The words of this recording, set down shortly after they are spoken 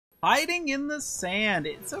Hiding in the sand.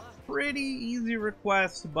 It's a pretty easy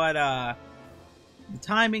request, but the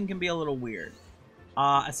timing can be a little weird.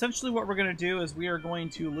 Essentially what we're going to do is we are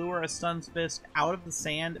going to lure a Stunfisk out of the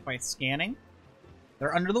sand by scanning.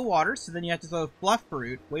 They're under the water, so then you have to throw Fluff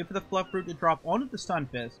Fruit, wait for the Fluff Fruit to drop onto the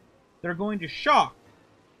Stunfisk. They're going to shock.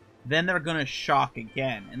 Then they're going to shock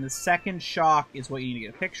again. And the second shock is what you need to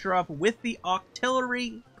get a picture of with the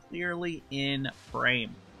Octillery clearly in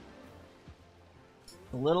frame.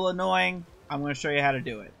 A little annoying. I'm going to show you how to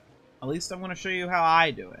do it. At least I'm going to show you how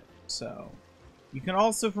I do it. So, you can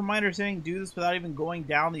also, from my understanding, do this without even going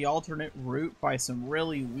down the alternate route by some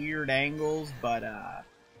really weird angles, but,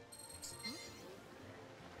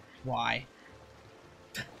 why?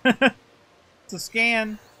 It's a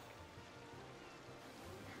scan.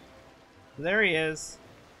 There he is.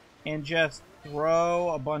 And just throw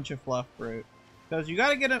a bunch of Fluff Fruit. Because you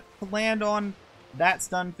gotta get it to land on that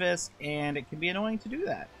Stunfisk, and it can be annoying to do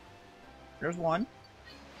that. There's one.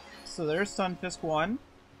 So there's Stunfisk 1.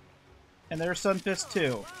 And there's Stunfisk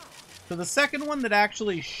 2. So the second one that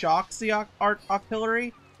actually shocks the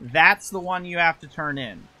Octillery, that's the one you have to turn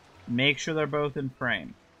in. Make sure they're both in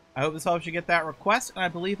frame. I hope this helps you get that request, and I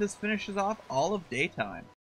believe this finishes off all of daytime.